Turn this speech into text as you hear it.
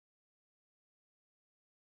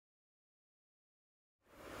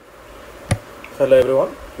Hello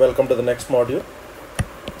everyone, welcome to the next module.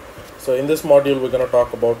 So in this module we're going to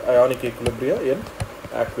talk about ionic equilibria in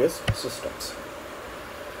aqueous systems.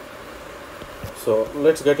 So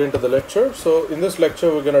let's get into the lecture. So in this lecture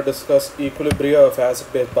we're going to discuss equilibria of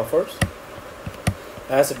acid-base buffers,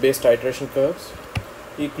 acid-base titration curves,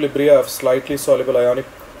 equilibria of slightly soluble ionic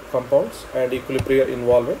compounds, and equilibria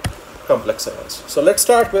involving complex ions. So let's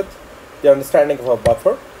start with the understanding of a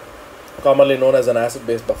buffer, commonly known as an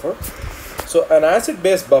acid-base buffer. So an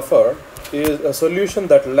acid-base buffer is a solution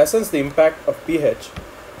that lessens the impact of pH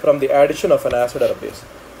from the addition of an acid or a base.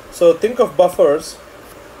 So think of buffers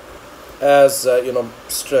as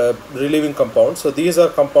relieving compounds. So these are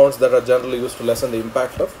compounds that are generally used to lessen the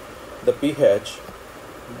impact of the pH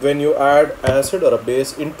when you add acid or a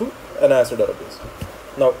base into an acid or a base.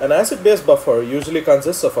 Now an acid-base buffer usually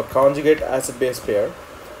consists of a conjugate acid-base pair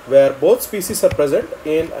where both species are present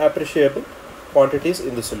in appreciable quantities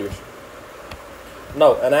in the solution.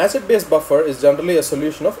 Now, an acid-base buffer is generally a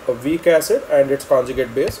solution of a weak acid and its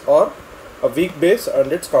conjugate base, or a weak base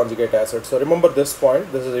and its conjugate acid. So remember this point,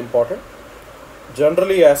 this is important.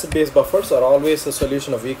 Generally, acid-base buffers are always a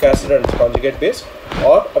solution of weak acid and its conjugate base,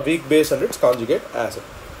 or a weak base and its conjugate acid.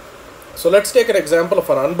 So let's take an example of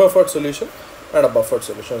an unbuffered solution and a buffered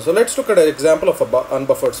solution. So let's look at an example of an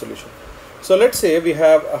unbuffered solution. So let's say we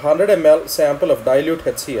have a 100 ml sample of dilute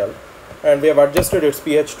HCl and we have adjusted its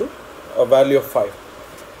pH to a value of 5.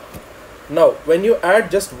 Now, when you add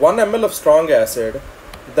just 1 ml of strong acid,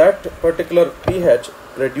 that particular pH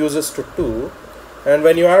reduces to 2, and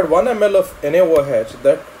when you add 1 ml of NaOH,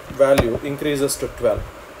 that value increases to 12.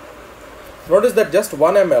 Notice that just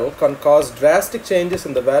 1 ml can cause drastic changes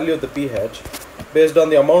in the value of the pH based on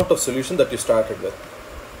the amount of solution that you started with.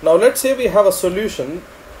 Now, let's say we have a solution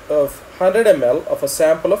of 100 ml of a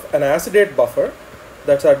sample of an acetate buffer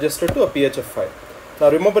that's adjusted to a pH of 5. Now,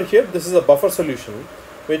 remember here, this is a buffer solution,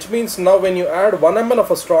 which means now when you add 1 ml of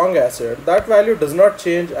a strong acid, that value does not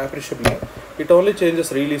change appreciably, it only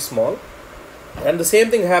changes really small. And the same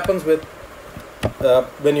thing happens with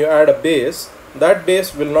when you add a base, that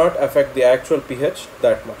base will not affect the actual pH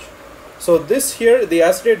that much. So this here, the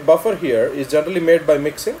acetate buffer here is generally made by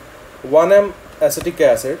mixing 1m acetic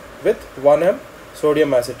acid with 1m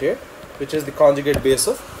sodium acetate, which is the conjugate base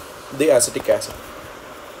of the acetic acid.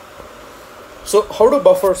 So how do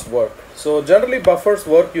buffers work? So generally buffers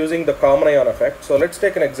work using the common ion effect. So let's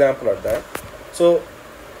take an example of that. So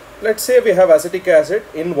let's say we have acetic acid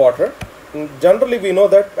in water. Generally we know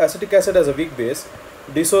that acetic acid as a weak base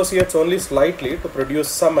dissociates only slightly to produce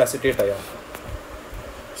some acetate ion.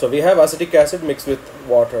 So we have acetic acid mixed with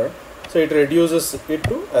water, so it reduces it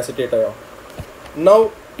to acetate ion.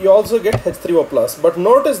 Now you also get H3O plus, but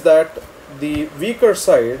notice that the weaker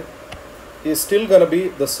side is still going to be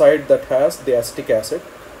the side that has the acetic acid.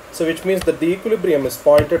 So which means that the equilibrium is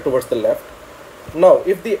pointed towards the left. Now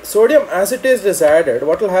if the sodium acetate is added,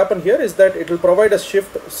 what will happen here is that it will provide a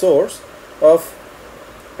source of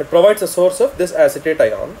this acetate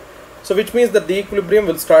ion. So which means that the equilibrium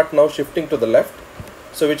will start now shifting to the left.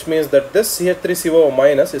 So which means that this CH3COO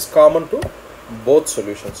minus is common to both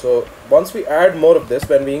solutions. So once we add more of this,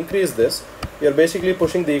 when we increase this, we are basically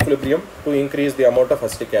pushing the equilibrium to increase the amount of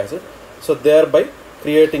acetic acid. So thereby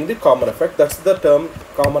creating the common effect. That's the term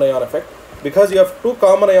common ion effect, because you have two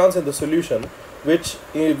common ions in the solution, which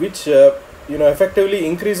effectively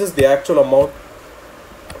increases the actual amount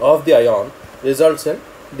of the ion, results in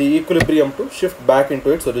the equilibrium to shift back into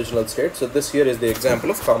its original state. So this here is the example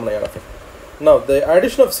of common ion effect. Now the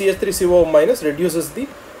addition of CH3COO minus reduces the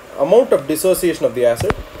amount of dissociation of the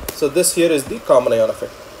acid. So this here is the common ion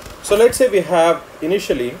effect. So let's say we have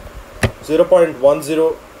initially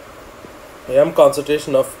 0.10 m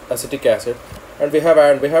concentration of acetic acid, and we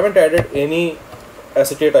haven't added any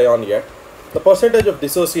acetate ion yet. The percentage of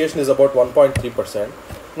dissociation is about 1.3%.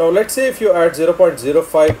 Now let's say if you add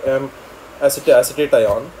 0.05 m acetate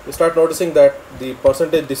ion, you start noticing that the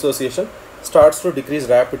percentage dissociation starts to decrease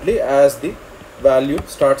rapidly as the value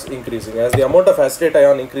starts increasing. As the amount of acetate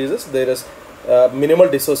ion increases, there is minimal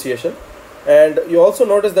dissociation, and you also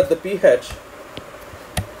notice that the pH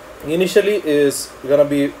initially is going to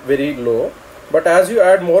be very low, but as you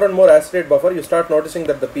add more and more acetate buffer, you start noticing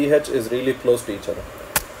that the pH is really close to each other.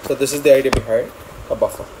 So this is the idea behind a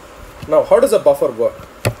buffer. Now how does a buffer work?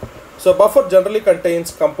 So a buffer generally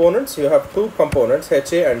contains components. You have two components,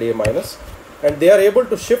 HA and A minus, and they are able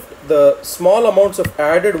to shift the small amounts of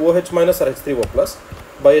added OH minus or H3O plus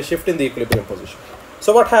by a shift in the equilibrium position.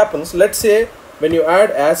 So what happens, let's say when you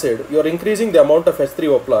add acid, you are increasing the amount of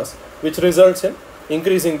H3O plus, which results in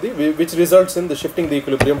the shifting the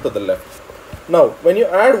equilibrium to the left. Now, when you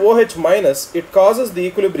add OH minus, it causes the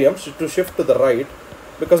equilibrium to shift to the right,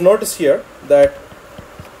 because notice here that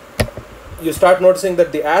you start noticing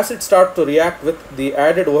that the acid start to react with the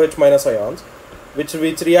added OH minus ions, which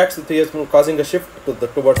reacts with the causing a shift to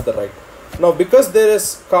towards the right. Now, because there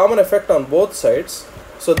is common effect on both sides,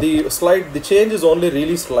 so the change is only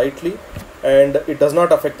really slightly, and it does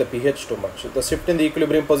not affect the pH too much. The shift in the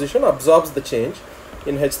equilibrium position absorbs the change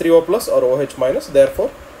in H3O plus or OH minus, therefore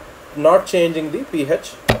not changing the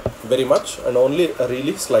pH very much, and only a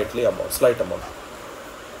really slight amount.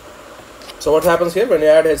 So what happens here, when you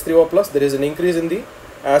add H3O plus, there is an increase in the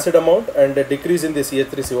acid amount and a decrease in the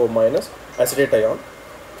CH3CO minus acetate ion.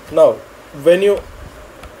 Now, when you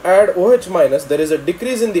add OH minus, there is a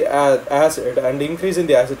decrease in the acid and increase in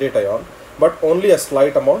the acetate ion, but only a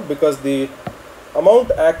slight amount, because the amount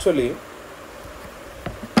actually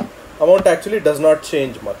does not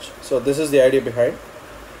change much. So this is the idea behind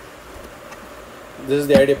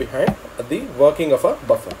the working of a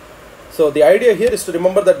buffer. So the idea here is to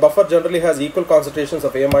remember that buffer generally has equal concentrations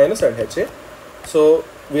of A minus and HA. So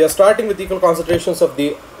we are starting with equal concentrations of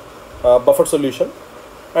the buffer solution,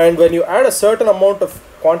 and when you add a certain amount of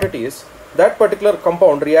quantities, that particular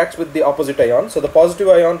compound reacts with the opposite ion. So the positive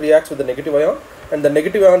ion reacts with the negative ion, and the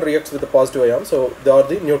negative ion reacts with the positive ion. So they are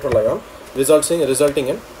the neutral ion, resulting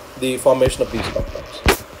in the formation of these compounds.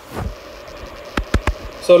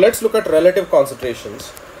 So let's look at relative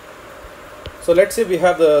concentrations. So let's say we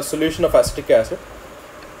have the solution of acetic acid.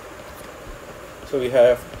 So we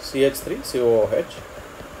have CH3COOH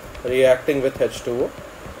reacting with H2O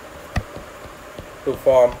to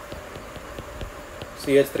form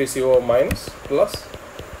CH3CO minus plus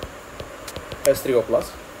H3O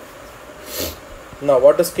plus. Now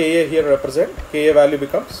what does Ka here represent? Ka value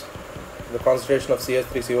becomes the concentration of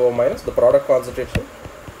CH3CO minus, the product concentration,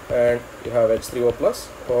 and you have H3O plus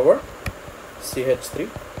over CH3COOH.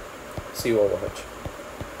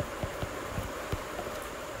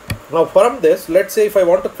 Now from this, let's say if I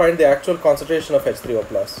want to find the actual concentration of H3O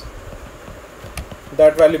plus,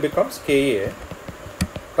 that value becomes Ka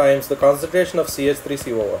times the concentration of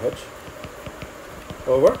CH3COOH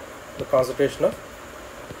over the concentration of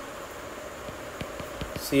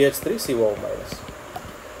CH3CO minus.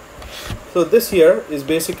 So this here is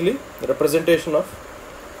basically the representation of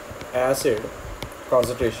acid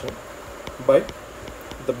concentration by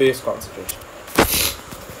the base concentration.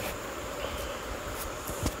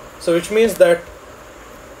 So which means that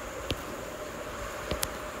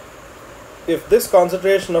if this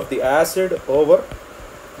concentration of the acid over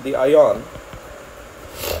the ion,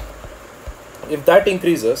 if that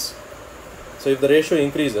increases, so if the ratio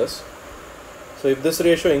increases, so if this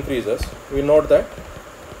ratio increases, we note that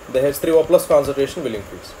the H3O plus concentration will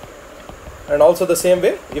increase. And also the same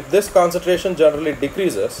way, if this concentration generally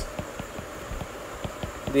decreases,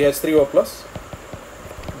 the H3O plus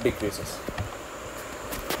decreases.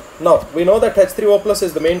 Now we know that H3O plus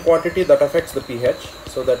is the main quantity that affects the pH,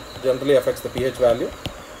 so that generally affects the pH value.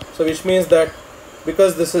 So which means that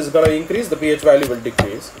because this is going to increase, the pH value will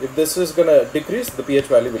decrease. If this is going to decrease, the pH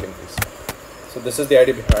value will increase. So this is the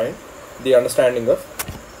idea behind the understanding of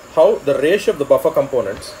how the ratio of the buffer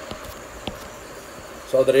components,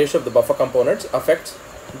 so the ratio of the buffer components affects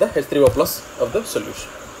the H3O plus of the solution.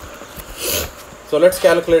 So let's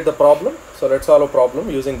calculate the problem. So let's solve a problem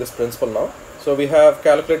using this principle now. So we have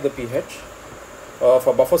calculated the pH of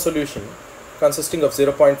a buffer solution consisting of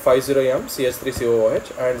 0.50 m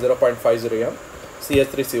CH3COOH and 0.50 m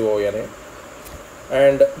CH3CONA.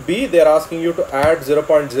 And B, they are asking you to add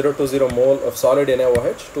 0.020 mole of solid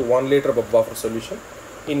NaOH to 1 liter of a buffer solution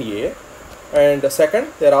in A. And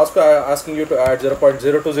second, they are also asking you to add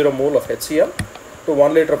 0.020 mole of HCl to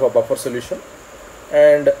 1 liter of a buffer solution.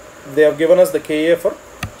 And they have given us the Ka for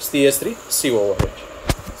CH3COOH.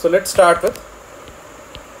 So let's start with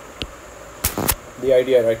the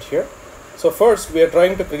idea right here. So first we are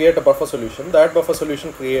trying to create a buffer solution. That buffer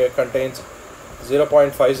solution contains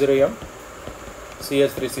 0.50 m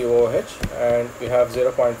CH3COOH and we have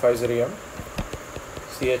 0.50 m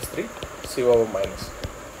CH3CO minus.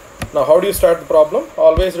 Now how do you start the problem?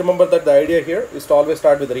 Always remember that the idea here is to always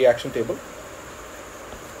start with the reaction table.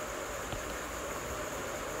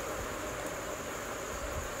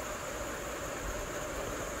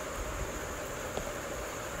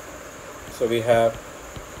 So we have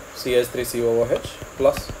CH3COOH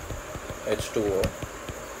plus H2O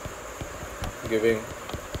giving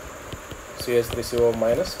CH3CO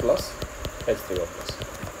minus plus H3O plus.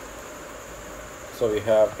 So we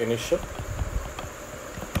have initial,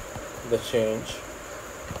 the change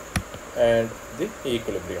and the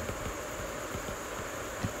equilibrium.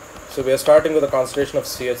 So we are starting with a concentration of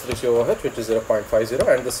CH3COOH, which is 0.50,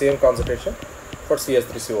 and the same concentration for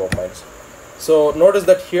CH3COO minus. So notice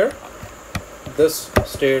that here this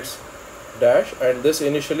states dash, and this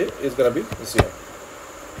initially is going to be 0.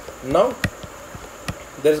 Now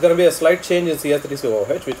there is going to be a slight change in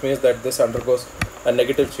CH3COOH, which means that this undergoes a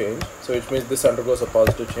negative change. So which means this undergoes a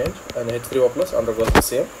positive change, and H3O plus undergoes the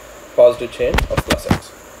same positive change of plus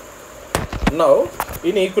X. Now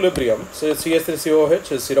in equilibrium, so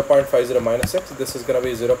CH3COOH is 0.50 minus X. This is going to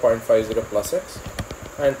be 0.50 plus X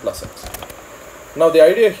and plus X. Now the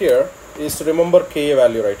idea here is to remember Ka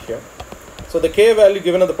value right here. So the Ka value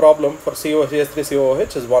given in the problem for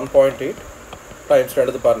CH3COOH is 1.8 times 10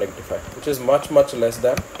 to the power negative 5, which is much less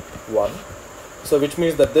than 1. So which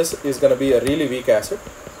means that this is going to be a really weak acid.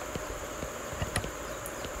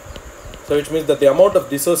 So which means that the amount of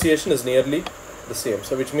dissociation is nearly the same.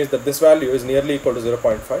 So which means that this value is nearly equal to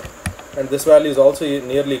 0.5, and this value is also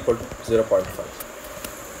nearly equal to 0.5.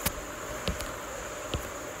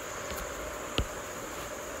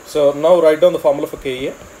 So now write down the formula for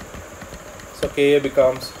Ka. So Ka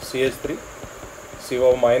becomes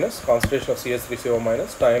CH3CO minus, concentration of CH3CO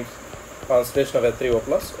minus, times concentration of H3O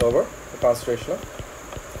plus over the concentration of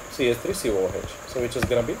CH3COOH. So which is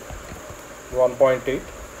going to be 1.8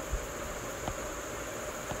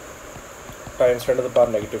 times 10 to the power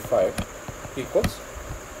negative 5 equals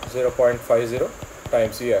 0.50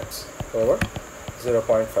 times Ux over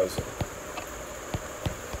 0.50.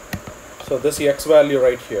 So this X value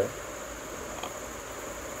right here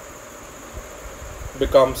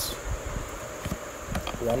becomes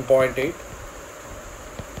 1.8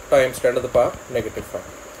 times 10 to the power negative 5.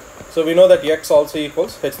 So we know that X also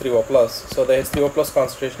equals H3O plus. So the H3O plus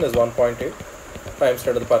concentration is 1.8 times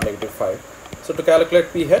 10 to the power negative 5. So to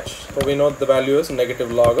calculate pH, so we know the value is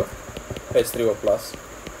negative log of H3O plus.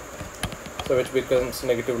 So which becomes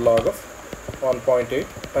negative log of 1.8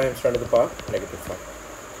 times 10 to the power negative 5.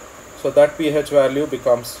 So that pH value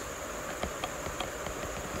becomes,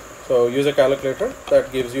 so use a calculator,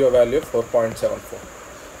 that gives you a value of 4.74.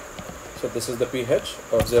 So this is the pH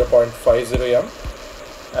of 0.50 m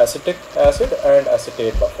acetic acid and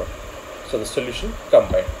acetate buffer. So the solution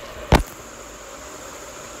combined.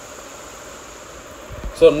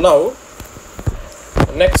 So now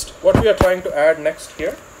next, what we are trying to add next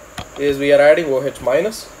here is we are adding OH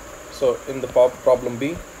minus. So in the problem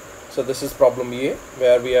B, so this is problem A,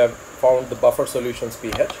 where we have found the buffer solution's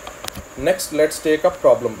pH. Next, let's take up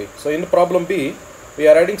problem B. So in the problem B, we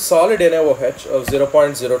are adding solid NaOH of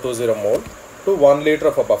 0.020 mole to 1 liter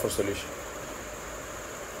of a buffer solution.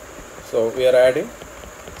 So we are adding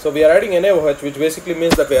NaOH, which basically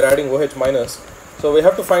means that we are adding OH minus. So we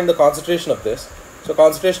have to find the concentration of this. So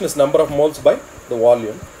concentration is number of moles by the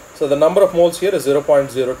volume. So the number of moles here is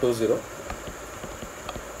 0.020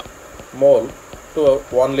 mole to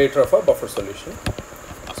 1 liter of a buffer solution.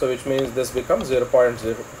 So which means this becomes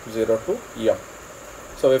 0.002 m.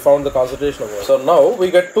 So we found the concentration of OH. So now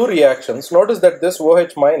we get two reactions. Notice that this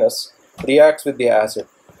OH minus reacts with the acid.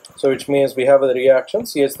 So which means we have a reaction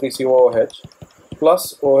CH3COOH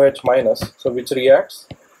plus OH minus, so which reacts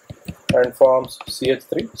and forms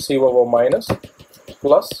CH3COO minus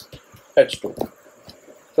plus H2.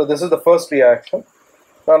 So this is the first reaction.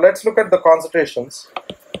 Now let's look at the concentrations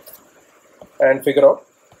and figure out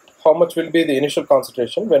how much will be the initial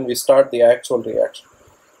concentration when we start the actual reaction.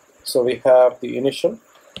 So we have the initial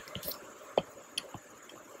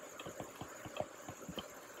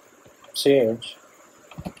change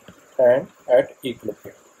and at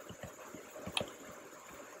equilibrium.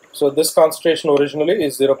 So this concentration originally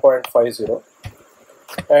is 0.50,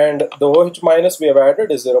 and the OH minus we have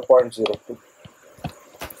added is 0.02.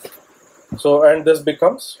 So and this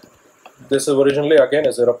is originally again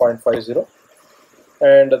is 0.50,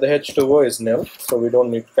 and the H2O is nil, so we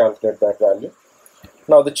don't need to calculate that value.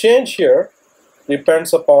 Now the change here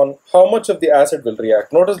depends upon how much of the acid will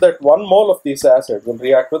react. Notice that 1 mole of this acid will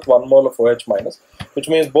react with 1 mole of OH minus, which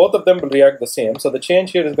means both of them will react the same. So the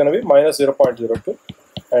change here is going to be minus 0.02,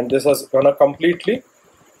 and this is going to completely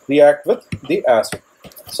react with the acid.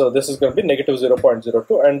 So this is going to be negative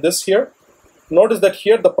 0.02, and this here, notice that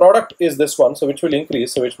here the product is this one, so which will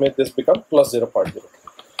increase, so which makes this become plus 0.02.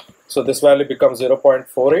 So this value becomes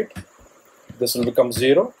 0.48, this will become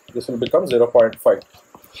 0, this will become 0.5.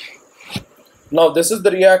 Now this is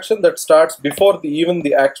the reaction that starts before even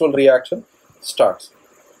the actual reaction starts.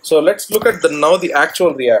 So let's look at the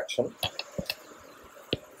actual reaction.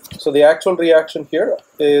 So the actual reaction here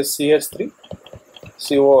is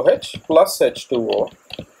CH3COOH plus H2O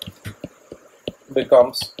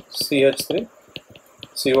becomes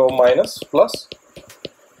CH3CO minus plus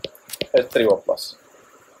H3O plus.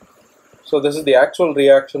 So this is the actual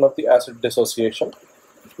reaction of the acid dissociation.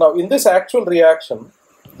 Now in this actual reaction,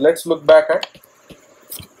 let's look back at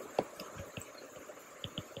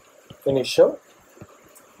initial,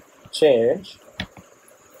 change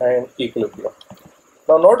and equilibrium.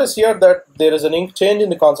 Now notice here that there is an change in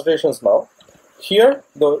the concentrations now. Here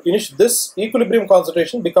this equilibrium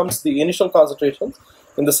concentration becomes the initial concentration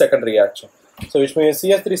in the second reaction. So which means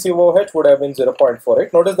CH3COOH would have been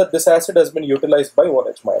 0.48. Notice that this acid has been utilized by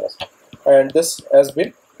OH minus and this has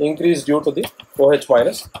been increased due to the OH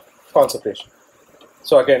minus concentration.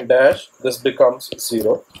 So again dash, this becomes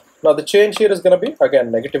 0. Now the change here is going to be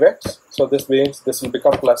again negative x. So this means this will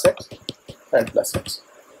become plus x and plus x.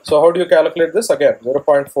 So how do you calculate this? Again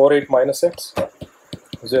 0.48 minus x,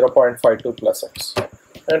 0.52 plus x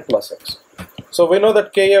and plus x. So we know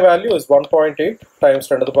that Ka value is 1.8 times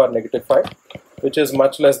 10 to the power negative 5, which is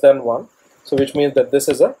much less than 1. So which means that this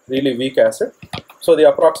is a really weak acid. So the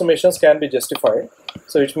approximations can be justified.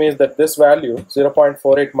 So which means that this value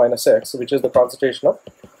 0.48 minus x, which is the concentration of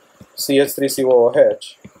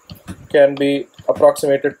CH3COOH, can be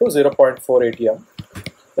approximated to 0.48 m.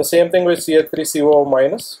 The same thing with CH3COO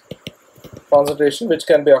minus concentration, which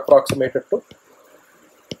can be approximated to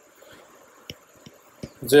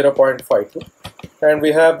 0.52, and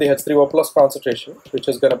we have the H3O plus concentration, which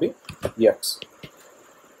is going to be X.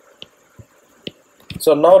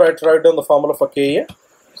 So now write down the formula for Ka.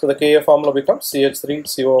 So the Ka formula becomes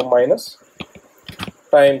CH3CO minus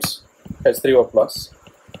times H3O plus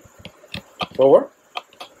over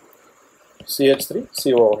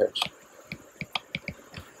CH3COOH.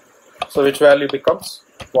 So which value becomes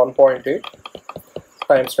 1.8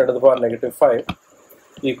 times 10 to the power negative 5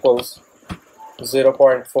 equals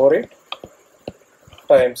 0.48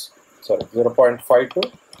 times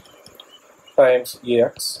 0.52 times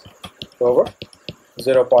Ex over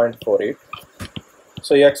 0.48.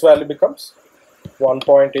 So X value becomes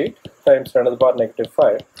 1.8 times 10 to the power negative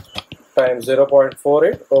 5 times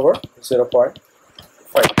 0.48 over 0.5.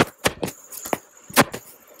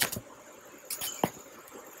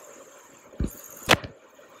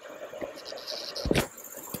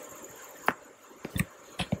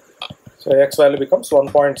 So X value becomes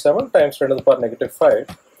 1.7 times 10 to the power negative 5.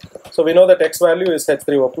 So we know that X value is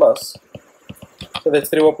H3O plus. So the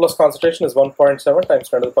H3O plus concentration is 1.7 times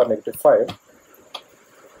 10 to the power negative 5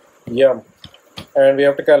 m. And we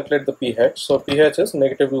have to calculate the pH. So pH is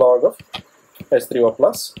negative log of H3O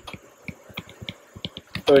plus.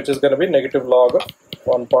 So which is going to be negative log of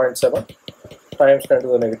 1.7 times 10 to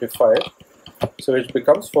the negative 5. So which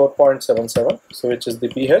becomes 4.77. So which is the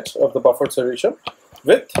pH of the buffered solution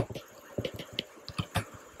with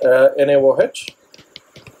NaOH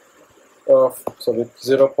of with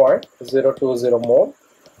 0.020 mole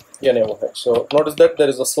NaOH. So notice that there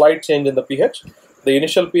is a slight change in the pH. The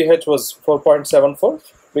initial pH was 4.74.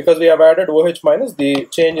 Because we have added OH minus, the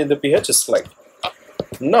change in the pH is slight.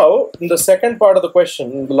 Now in the second part of the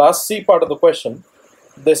question, in the last C part of the question,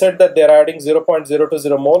 they said that they are adding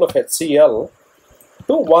 0.020 mole of HCl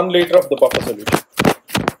to 1 liter of the buffer solution.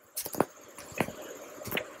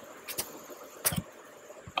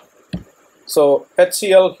 So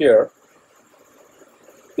HCl here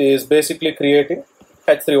is basically creating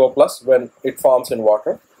H3O plus when it forms in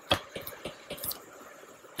water.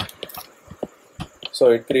 So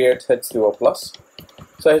it creates H3O plus.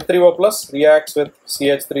 So H3O plus reacts with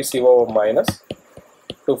CH3COO minus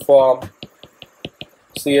to form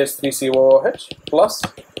CH3COOH plus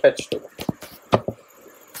H2.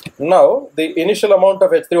 Now the initial amount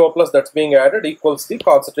of H3O plus that's being added equals the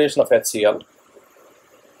concentration of HCl.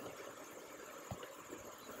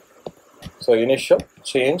 So initial,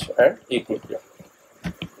 change and equilibrium.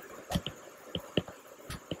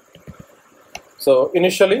 So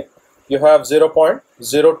initially you have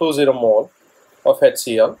 0.020 mole of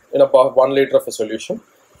HCl in about 1 liter of a solution.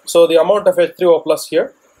 So the amount of H3O plus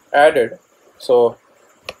here added, so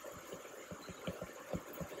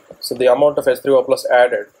the amount of H3O plus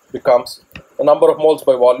added becomes the number of moles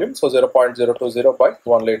by volume, so 0.020 by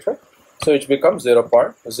 1 liter, so which becomes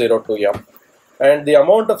 0.02 m. And the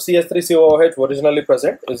amount of CH3COOH originally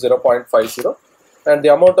present is 0.50, and the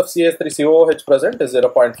amount of CH3COOH present is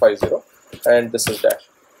 0.50, and this is dash.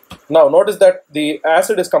 Now notice that the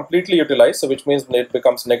acid is completely utilized, so which means it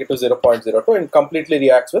becomes negative 0.02 and completely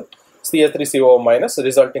reacts with CH3COO minus,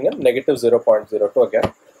 resulting in negative 0.02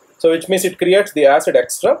 again. So which means it creates the acid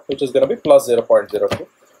extra, which is going to be plus 0.02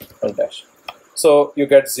 and dash. So you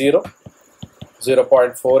get 0,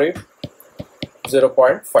 0.48,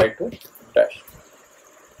 0.52 dash.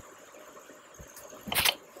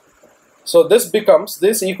 So this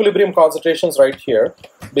equilibrium concentrations right here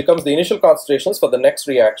becomes the initial concentrations for the next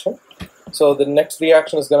reaction, So the next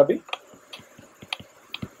reaction is going to be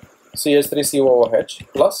CH3COOH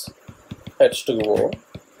plus H2O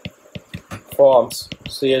forms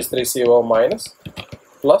CH3CO minus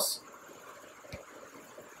plus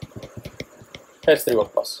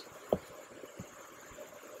H3O plus.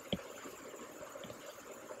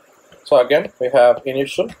 So again we have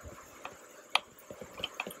initial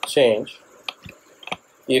change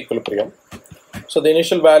equilibrium. So the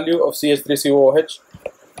initial value of CH3COOH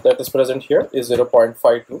that is present here is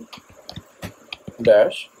 0.52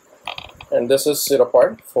 dash, and this is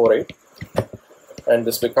 0.48, and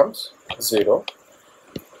this becomes 0.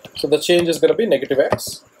 So the change is going to be negative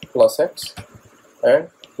x plus x and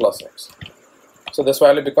plus x. So this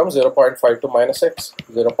value becomes 0.52 minus x,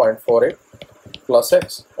 0.48 plus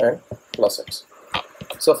x and plus x.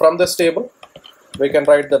 So from this table we can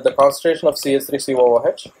write that the concentration of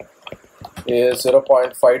CH3COOH is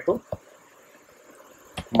 0.52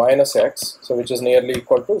 minus x, so which is nearly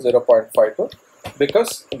equal to 0.52,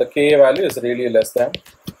 because the Ka value is really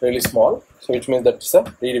small, so which means that it's a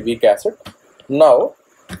really weak acid. Now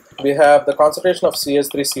we have the concentration of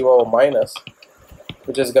CH3COO minus,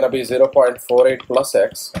 which is going to be 0.48 plus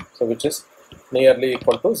x, so which is nearly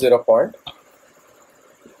equal to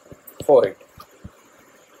 0.48.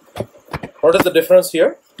 What is the difference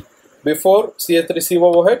here? Before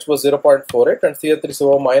CH3COOH was 0.48 and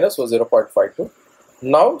CH3COO minus was 0.52.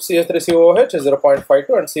 Now CH3COOH is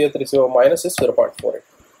 0.52 and CH3COO minus is 0.48.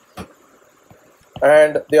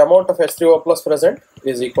 And the amount of H3O plus present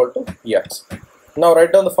is equal to X. Now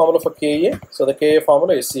write down the formula for Ka. So the Ka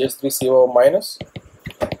formula is CH3COO minus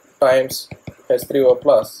times H3O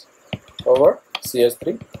plus over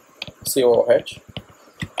CH3COOH.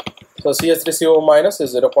 So CH3COO minus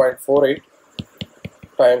is 0.48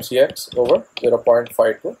 times X over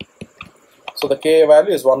 0.52. So the Ka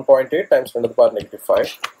value is 1.8 times 10 to the power negative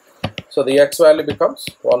 5. So the X value becomes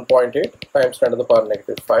 1.8 times 10 to the power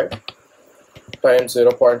negative 5 times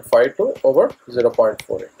 0.52 over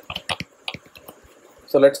 0.48.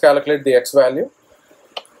 So let's calculate the X value.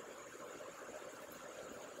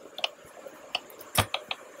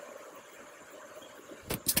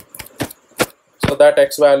 So that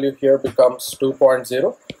X value here becomes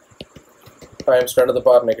 2.0 times 10 to the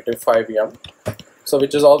power negative 5 m. So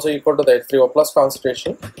which is also equal to the H3O plus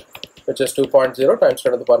concentration, which is 2.0 times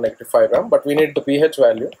 10 to the power negative 5 m. But we need the pH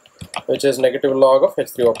value, which is negative log of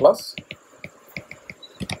H3O plus.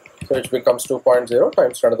 So which becomes 2.0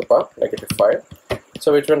 times 10 to the power negative 5.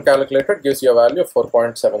 So which when calculated gives you a value of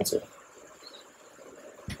 4.70.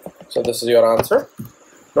 So this is your answer.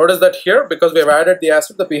 Notice that here, because we have added the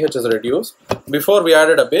acid, the pH is reduced. Before we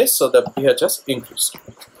added a base, so the pH has increased.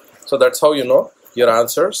 So that's how you know your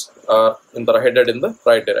answers are headed in the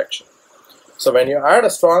right direction. So when you add a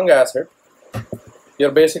strong acid,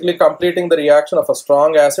 you're basically completing the reaction of a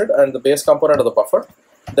strong acid and the base component of the buffer,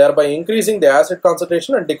 thereby increasing the acid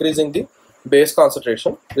concentration and decreasing the base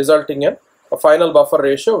concentration, resulting in a final buffer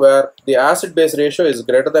ratio where the acid-base ratio is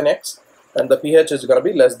greater than X and the pH is going to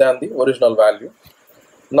be less than the original value.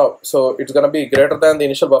 Now, so it's going to be greater than the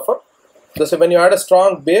initial buffer. So when you add a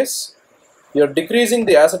strong base, you're decreasing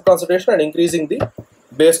the acid concentration and increasing the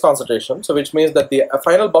base concentration. So which means that the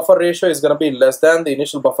final buffer ratio is going to be less than the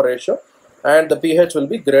initial buffer ratio and the pH will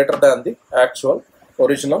be greater than the actual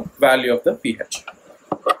original value of the pH.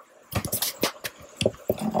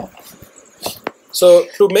 So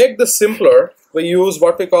to make this simpler, we use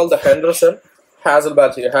what we call the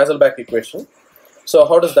Henderson-Hasselbalch equation. So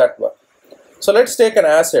how does that work? So let's take an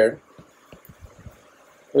acid,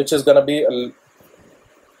 which is going to be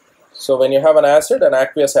so when you have an acid, an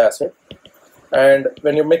aqueous acid, and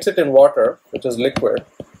when you mix it in water, which is liquid,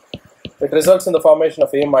 it results in the formation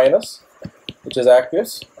of A minus, which is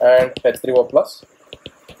aqueous, and H3O plus,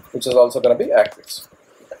 which is also going to be aqueous.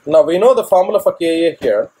 Now we know the formula for Ka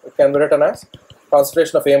here. It can be written as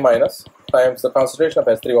concentration of A minus times the concentration of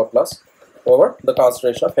H3O plus over the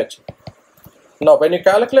concentration of H. Now when you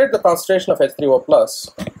calculate the concentration of H3O plus,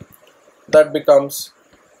 that becomes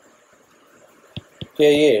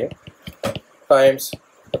Ka times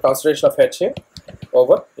the concentration of Ha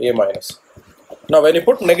over A minus. Now when you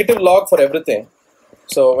put negative log for everything,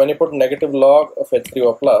 so when you put negative log of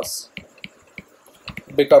H3O plus,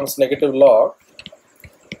 it becomes negative log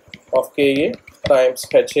of Ka times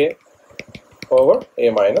Ha over A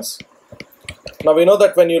minus. Now we know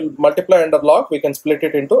that when you multiply under log, we can split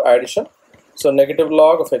it into addition. So negative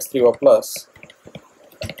log of H3O plus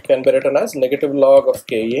can be written as negative log of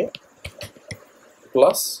Ka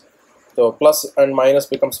plus, so plus and minus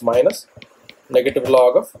becomes minus, negative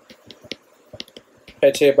log of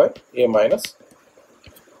Ha by A minus.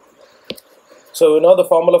 So we know the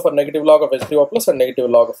formula for negative log of H3O plus and negative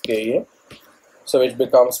log of Ka. So which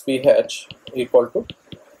becomes pH equal to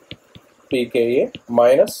pKa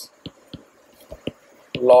minus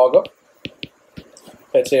log of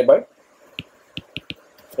Ha by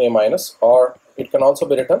A minus, or it can also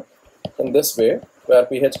be written in this way, where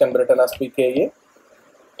pH can be written as pKa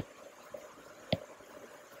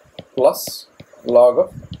plus log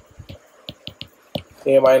of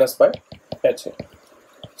A minus by Ha.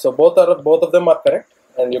 So both of them are correct,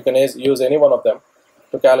 and you can use any one of them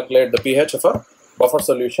to calculate the pH of a buffer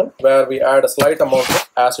solution where we add a slight amount of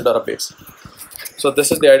acid or a base. So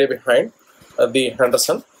this is the idea behind the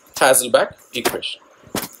Henderson-Hasselbalch equation.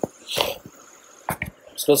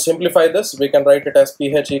 So to simplify this, we can write it as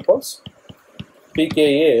pH equals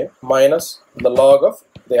pKa minus the log of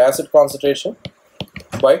the acid concentration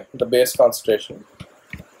by the base concentration,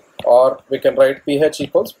 or we can write pH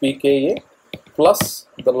equals pKa plus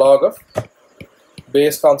the log of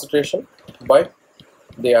base concentration by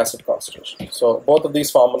the acid concentration. So both of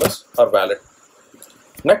these formulas are valid.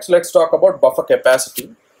 Next, let's talk about buffer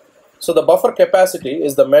capacity. So the buffer capacity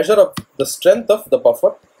is the measure of the strength of the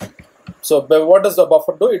buffer. So what does the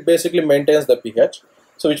buffer do? It basically maintains the pH.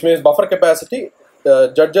 So which means buffer capacity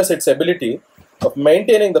judges its ability of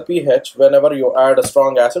maintaining the pH whenever you add a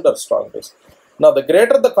strong acid or a strong base. Now the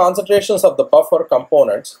greater the concentrations of the buffer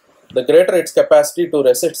components, the greater its capacity to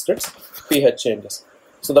resist its pH changes.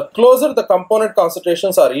 So the closer the component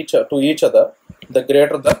concentrations are to each other, the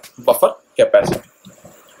greater the buffer capacity.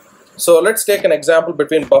 So let's take an example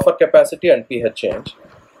between buffer capacity and pH change.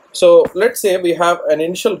 So let's say we have an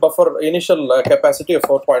initial capacity of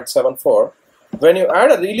 4.74. When you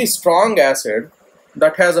add a really strong acid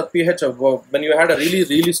that has a pH of, when you add a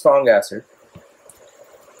really strong acid,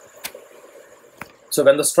 so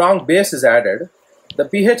when the strong base is added, the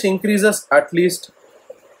pH increases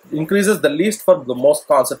the least for the most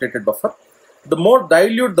concentrated buffer. The more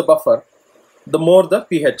dilute the buffer, the more the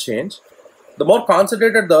pH change. The more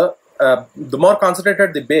concentrated the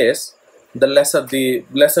base, the lesser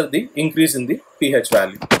the increase in the pH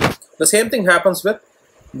value. The same thing happens with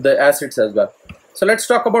the acids as well. So let's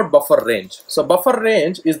talk about buffer range. So buffer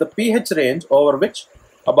range is the pH range over which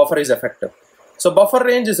a buffer is effective. So buffer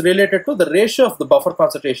range is related to the ratio of the buffer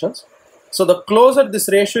concentrations. So the closer this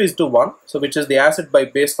ratio is to 1, so which is the acid by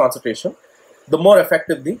base concentration, the more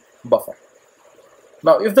effective the buffer.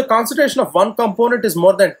 Now if the concentration of one component is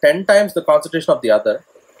more than 10 times the concentration of the other,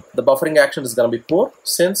 the buffering action is going to be poor,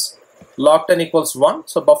 since log 10 equals 1,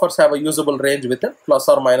 so buffers have a usable range within plus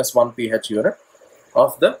or minus 1 pH unit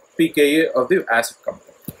of the pKa of the acid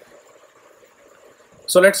component.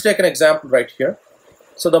 So let's take an example right here.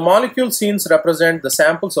 So the molecule scenes represent the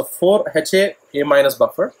samples of 4 HA A minus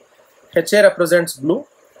buffers. HA represents blue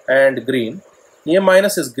and green, A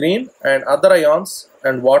minus is green, and other ions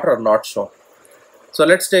and water are not shown. So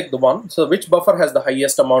let's take the one. So which buffer has the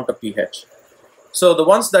highest amount of pH? So the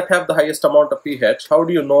ones that have the highest amount of pH, how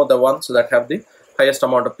do you know the ones that have the highest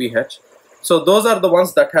amount of pH? So those are the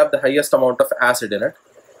ones that have the highest amount of acid in it.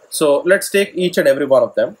 So let's take each and every one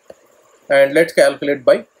of them and let's calculate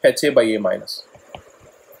by HA by A minus.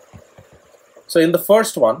 So in the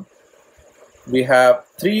first one, we have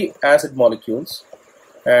 3 acid molecules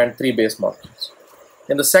and 3 base molecules.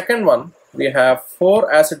 In the second one, we have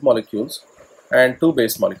 4 acid molecules and 2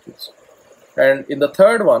 base molecules. And in the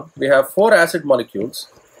third one, we have 4 acid molecules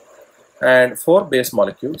and 4 base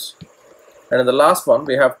molecules. And in the last one,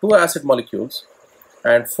 we have 2 acid molecules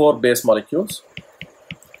and 4 base molecules.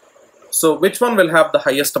 So which one will have the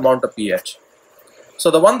highest amount of pH?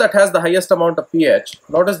 So the one that has the highest amount of pH,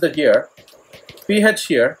 notice that here, pH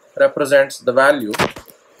here represents the value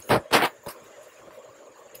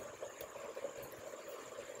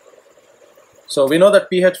so we know that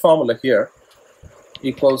pH formula here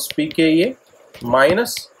equals pKa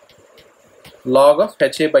minus log of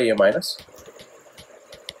HA by A minus,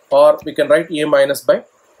 or we can write A minus by,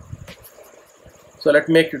 so let's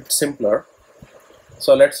make it simpler.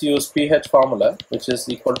 So let's use pH formula, which is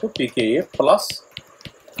equal to pKa plus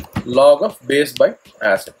log of base by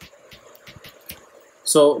acid.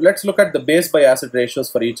 So let's look at the base by acid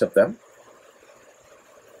ratios for each of them.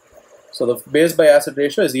 So the base by acid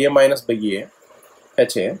ratio is A minus by A,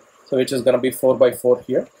 HA, so which is going to be 4 by 4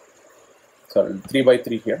 here, sorry, 3 by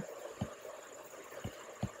 3 here.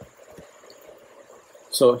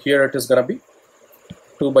 So here it is going to be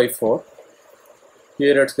 2 by 4,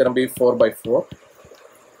 here it's going to be 4 by 4,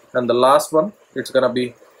 and the last one it's going to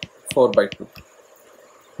be 4 by 2.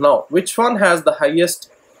 Now which one has the highest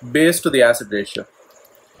base to the acid ratio?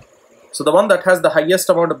 So the one that has the highest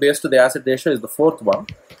amount of base to the acid ratio is the fourth one,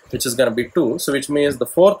 which is going to be 2. So which means the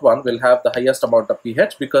fourth one will have the highest amount of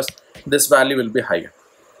pH because this value will be higher.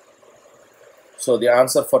 So the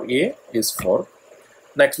answer for A is 4.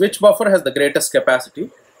 Next, which buffer has the greatest capacity?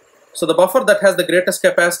 So the buffer that has the greatest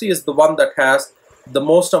capacity is the one that has the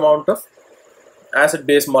most amount of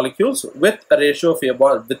acid-base molecules with a ratio of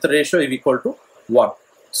equal to 1.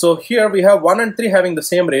 So here we have 1 and 3 having the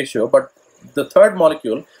same ratio, but the third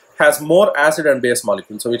molecule has more acid and base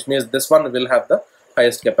molecules. So which means this one will have the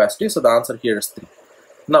highest capacity. So the answer here is 3.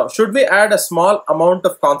 Now, should we add a small amount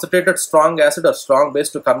of concentrated strong acid or strong base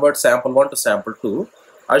to convert sample 1 to sample 2,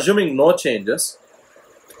 assuming no changes?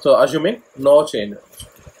 So assuming no changes.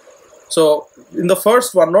 So in the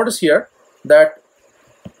first one, notice here that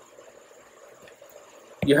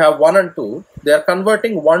you have 1 and 2, they are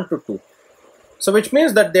converting 1 to 2. So which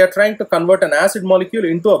means that they are trying to convert an acid molecule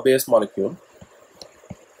into a base molecule.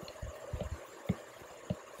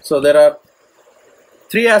 So there are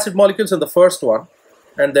 3 acid molecules in the first one,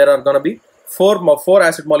 and there are going to be 4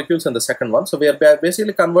 acid molecules in the second one. So we are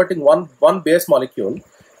basically converting one base molecule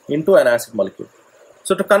into an acid molecule.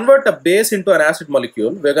 So to convert a base into an acid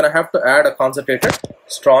molecule, we're going to have to add a concentrated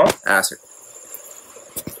strong acid.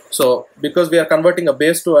 So because we are converting a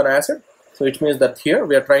base to an acid, so which means that here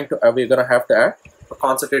we are trying to we're going to have to add a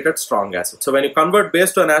concentrated strong acid. So when you convert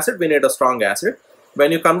base to an acid, we need a strong acid.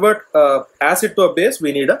 When you convert acid to a base,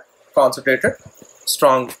 we need a concentrated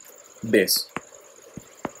strong base.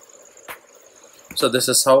 So this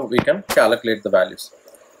is how we can calculate the values.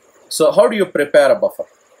 So how do you prepare a buffer?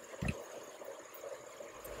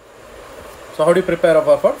 So how do you prepare a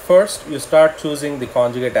buffer? First, you start choosing the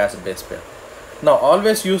conjugate acid-base pair. Now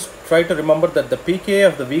always try to remember that the pKa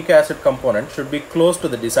of the weak acid component should be close to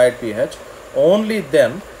the desired pH. Only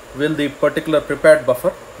then will the particular prepared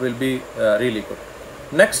buffer will be really good.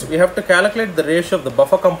 Next, we have to calculate the ratio of the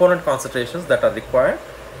buffer component concentrations that are required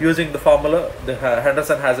using the formula, the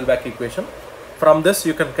Henderson-Hasselbalch equation. From this,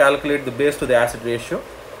 you can calculate the base to the acid ratio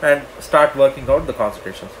and start working out the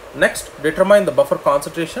concentrations. Next, determine the buffer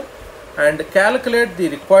concentration and calculate the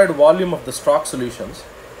required volume of the stock solutions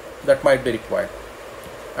that might be required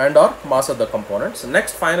and or mass of the components.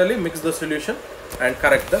 Next, finally, mix the solution and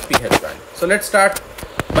correct the pH value. So let's start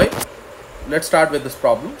with this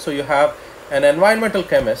problem. So you have an environmental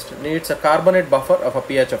chemist needs a carbonate buffer of a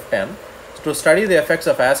pH of 10 to study the effects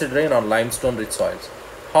of acid rain on limestone rich soils.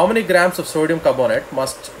 How many grams of sodium carbonate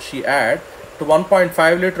must she add to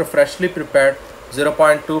 1.5 liter freshly prepared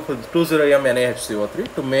 0.20 m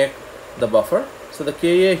NaHCO3 to make the buffer? So the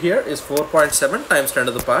Ka here is 4.7 times 10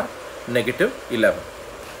 to the power negative 11.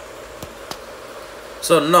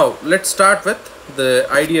 So now let's start with the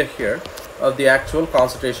idea here of the actual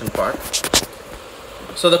concentration part.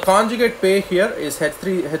 So the conjugate pair here is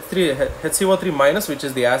HCO3 minus, which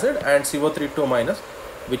is the acid, and CO3 minus,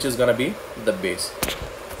 which is going to be the base.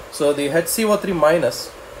 So the HCO3 minus,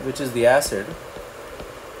 which is the acid,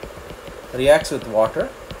 reacts with water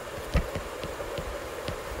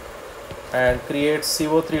and creates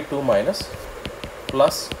CO3 minus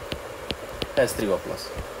plus H3O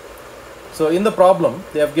plus. So in the problem,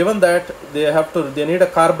 they have given that they need a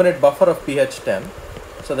carbonate buffer of pH 10.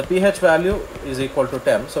 So the pH value is equal to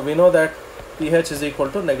 10. So we know that pH is equal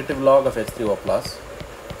to negative log of H3O plus,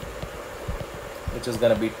 which is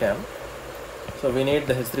going to be 10. So we need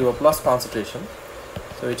the H3O plus concentration,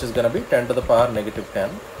 so which is going to be 10 to the power negative 10.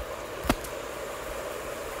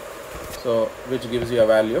 So which gives you a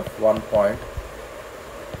value of 1 point.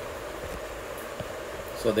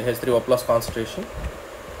 So the H3O plus concentration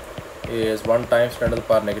is 1 times 10 to the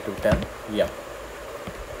power negative 10 m.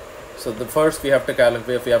 So the first we have to calculate,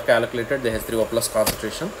 if we have calculated the H3O plus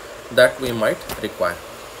concentration that we might require.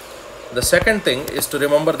 The second thing is to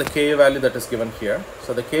remember the Ka value that is given here.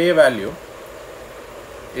 So the Ka value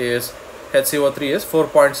is HCO3 is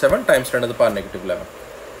 4.7 times 10 to the power negative 11.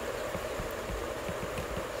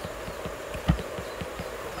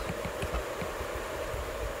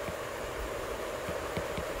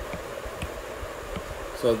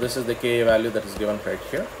 So this is the Ka value that is given right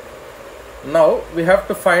here. Now we have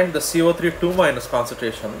to find the CO3 minus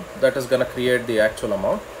concentration that is going to create the actual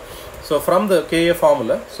amount. So from the Ka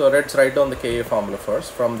formula, so let's write down the Ka formula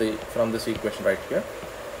first. From this equation right here,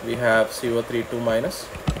 we have CO3 minus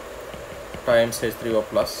times H3O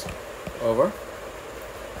plus over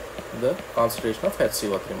the concentration of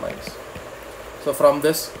HCO3 minus. So from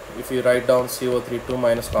this, if you write down CO3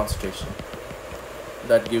 minus concentration,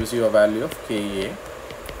 that gives you a value of Ka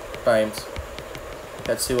times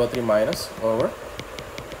HCO3 minus over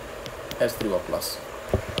H3O plus.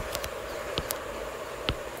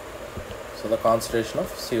 So the concentration of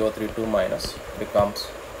CO3 minus becomes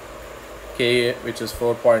Ka Ka, which is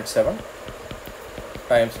 4.7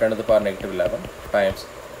 times 10 to the power negative 11 times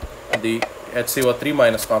the HCO3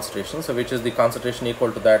 minus concentration, so which is the concentration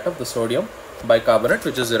equal to that of the sodium bicarbonate,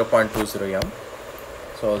 which is 0.20 m.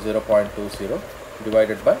 So 0.20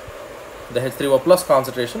 divided by the H3O plus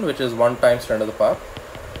concentration, which is 1 times 10 to the power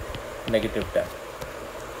negative 10.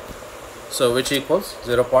 So which equals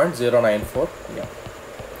 0.094 m.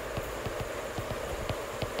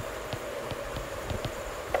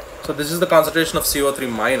 So this is the concentration of CO3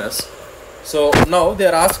 minus. So now they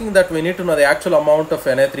are asking that we need to know the actual amount of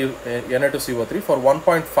Na2CO3 for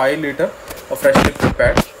 1.5 liter of freshly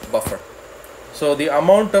prepared buffer. So the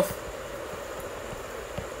amount of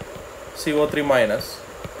CO3 minus,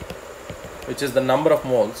 which is the number of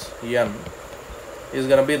moles, N, is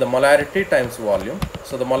going to be the molarity times volume.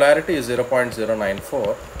 So the molarity is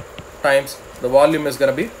 0.094 times the volume is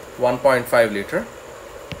going to be 1.5 liter.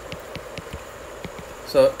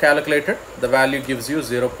 So calculated, the value gives you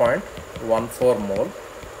 0.14 mole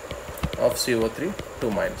of CO3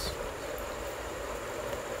 2 minus.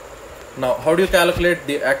 Now how do you calculate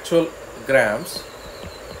the actual grams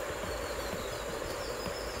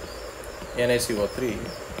NaCO3,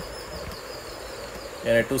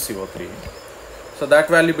 Na2CO3? So that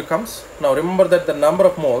value becomes, now remember that the number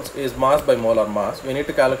of moles is mass by molar mass. We need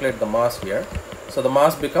to calculate the mass here. So the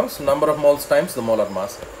mass becomes number of moles times the molar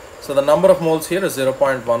mass. So the number of moles here is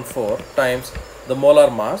 0.14 times the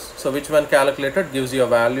molar mass. So which when calculated gives you a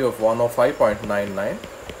value of 105.99.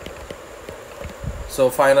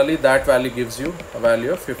 So finally that value gives you a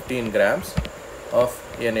value of 15 grams of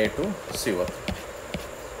Na2CO3.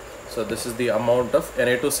 So this is the amount of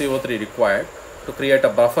Na2CO3 required to create a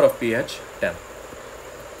buffer of pH 10.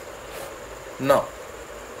 Now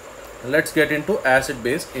let's get into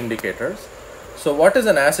acid-base indicators. So what is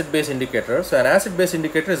an acid-base indicator? So an acid-base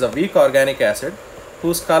indicator is a weak organic acid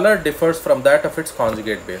whose color differs from that of its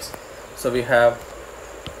conjugate base. So we have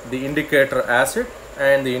the indicator acid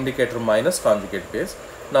and the indicator minus conjugate base.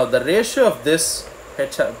 Now the ratio of this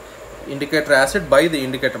indicator acid by the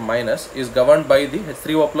indicator minus is governed by the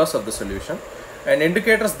H3O plus of the solution, and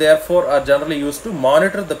indicators therefore are generally used to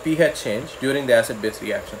monitor the pH change during the acid-base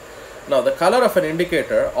reaction. Now the color of an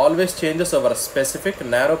indicator always changes over a specific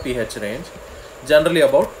narrow pH range, generally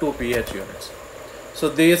about 2 pH units. So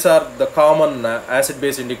these are the common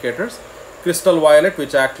acid-base indicators. Crystal violet,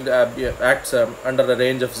 which acts under the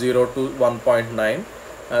range of 0 to 1.9.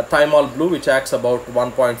 Thymol blue, which acts about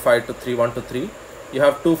 1.5 to 3, 1 to 3. You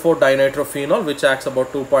have 2,4-dinitrophenol, which acts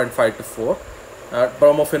about 2.5 to 4.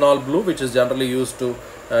 Bromophenol blue, which is generally used to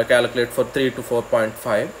calculate for 3 to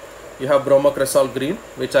 4.5. You have bromocresol green,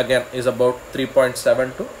 which again is about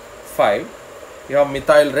 3.7 to 5. You have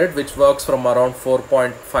methyl red, which works from around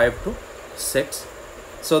 4.5 to 6.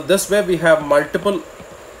 So this way we have multiple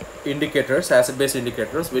indicators, acid-base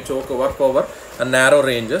indicators, which work over a narrow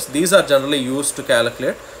ranges. These are generally used to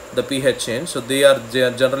calculate the pH change. So they are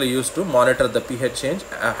generally used to monitor the pH change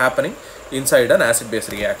happening inside an acid-base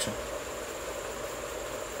reaction.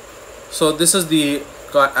 So this is the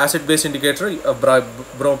acid-base indicator of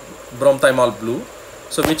bromthymol blue.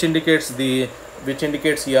 So which indicates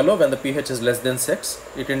yellow when the pH is less than 6.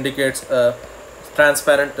 It indicates a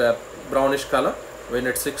transparent brownish color when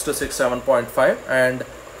it's 6 to 7.5, and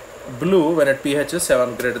blue when at pH is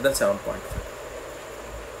greater than 7.5.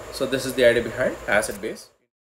 So this is the idea behind acid-base.